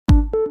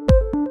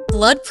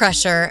Blood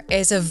pressure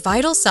is a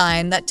vital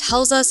sign that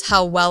tells us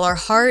how well our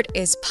heart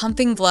is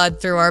pumping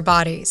blood through our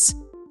bodies.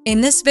 In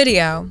this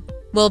video,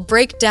 we'll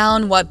break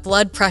down what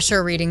blood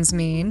pressure readings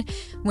mean,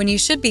 when you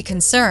should be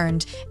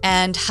concerned,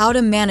 and how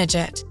to manage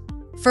it.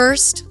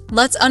 First,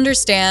 let's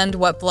understand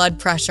what blood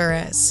pressure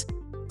is.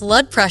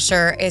 Blood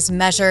pressure is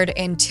measured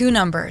in two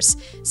numbers,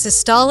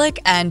 systolic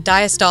and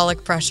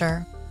diastolic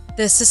pressure.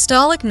 The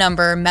systolic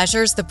number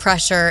measures the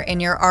pressure in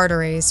your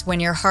arteries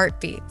when your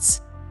heart beats.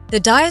 The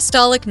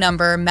diastolic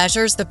number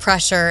measures the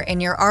pressure in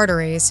your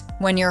arteries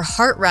when your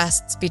heart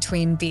rests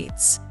between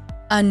beats.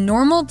 A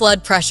normal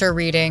blood pressure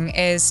reading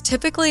is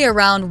typically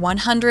around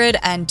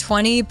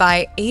 120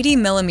 by 80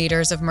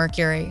 millimeters of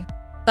mercury.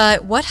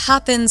 But what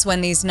happens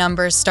when these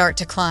numbers start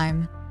to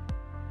climb?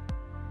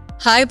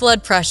 High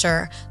blood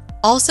pressure,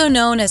 also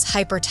known as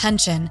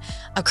hypertension,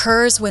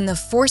 occurs when the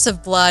force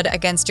of blood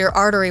against your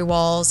artery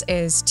walls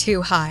is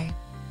too high.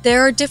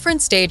 There are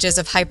different stages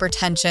of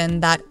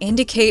hypertension that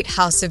indicate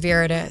how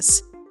severe it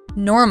is.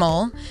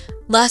 Normal,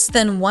 less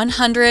than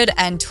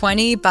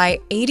 120 by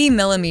 80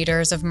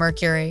 millimeters of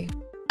mercury.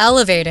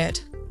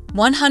 Elevated,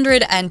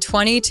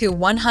 120 to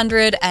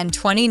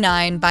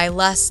 129 by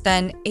less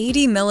than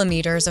 80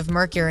 millimeters of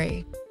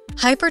mercury.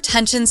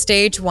 Hypertension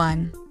stage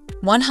 1,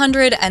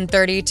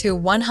 130 to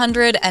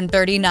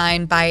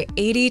 139 by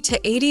 80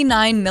 to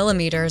 89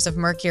 millimeters of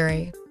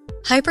mercury.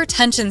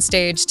 Hypertension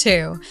stage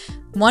 2,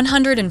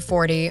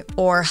 140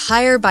 or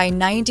higher by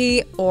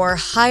 90 or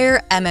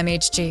higher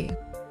mmHg.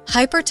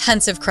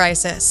 Hypertensive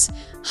crisis,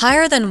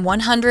 higher than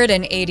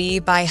 180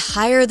 by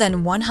higher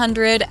than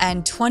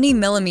 120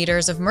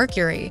 millimeters of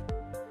mercury.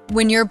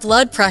 When your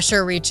blood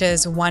pressure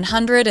reaches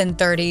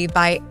 130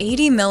 by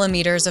 80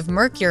 millimeters of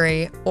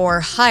mercury or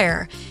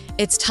higher,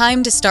 it's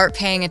time to start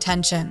paying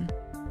attention.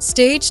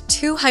 Stage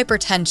 2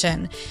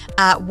 hypertension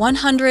at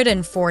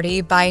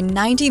 140 by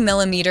 90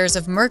 millimeters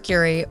of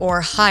mercury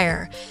or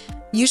higher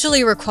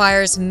usually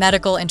requires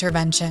medical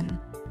intervention.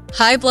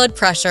 High blood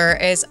pressure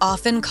is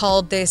often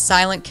called the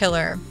silent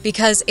killer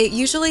because it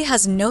usually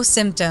has no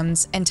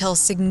symptoms until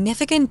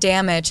significant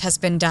damage has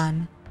been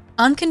done.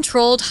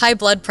 Uncontrolled high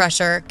blood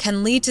pressure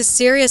can lead to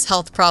serious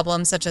health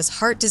problems such as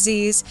heart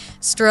disease,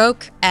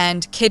 stroke,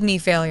 and kidney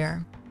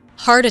failure.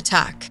 Heart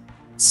attack,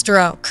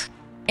 stroke,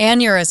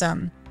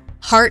 aneurysm,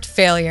 heart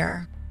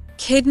failure,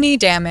 kidney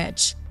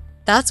damage.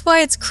 That's why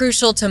it's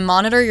crucial to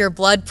monitor your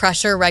blood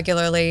pressure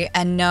regularly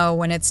and know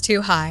when it's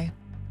too high.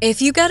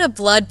 If you get a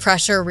blood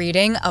pressure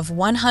reading of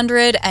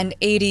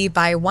 180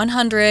 by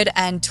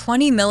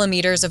 120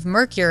 millimeters of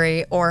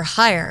mercury or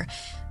higher,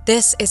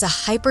 this is a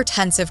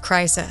hypertensive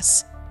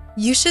crisis.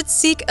 You should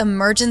seek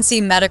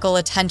emergency medical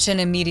attention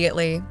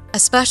immediately,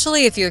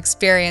 especially if you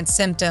experience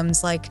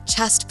symptoms like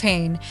chest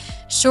pain,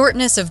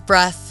 shortness of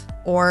breath,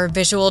 or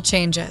visual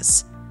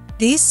changes.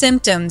 These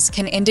symptoms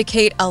can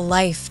indicate a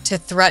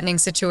life-to-threatening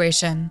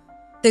situation.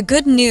 The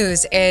good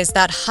news is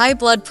that high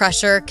blood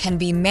pressure can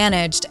be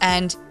managed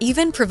and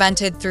even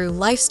prevented through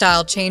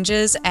lifestyle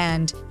changes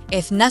and,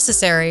 if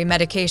necessary,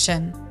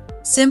 medication.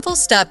 Simple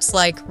steps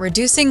like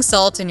reducing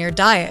salt in your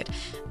diet,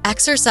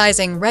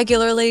 exercising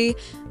regularly,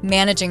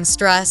 managing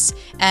stress,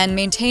 and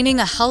maintaining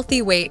a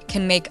healthy weight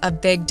can make a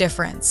big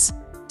difference.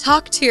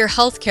 Talk to your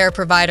healthcare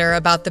provider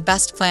about the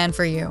best plan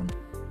for you.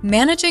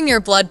 Managing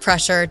your blood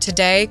pressure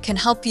today can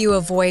help you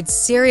avoid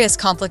serious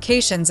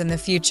complications in the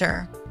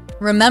future.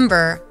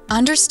 Remember,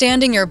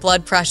 understanding your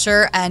blood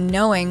pressure and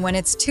knowing when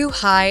it's too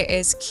high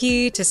is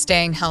key to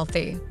staying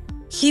healthy.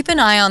 Keep an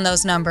eye on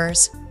those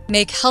numbers,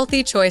 make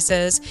healthy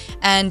choices,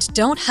 and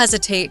don't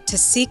hesitate to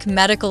seek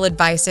medical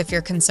advice if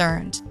you're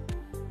concerned.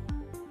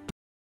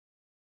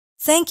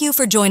 Thank you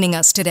for joining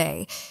us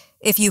today.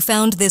 If you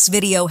found this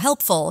video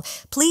helpful,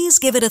 please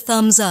give it a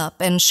thumbs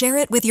up and share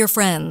it with your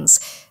friends.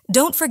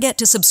 Don't forget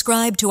to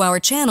subscribe to our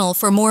channel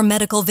for more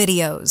medical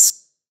videos.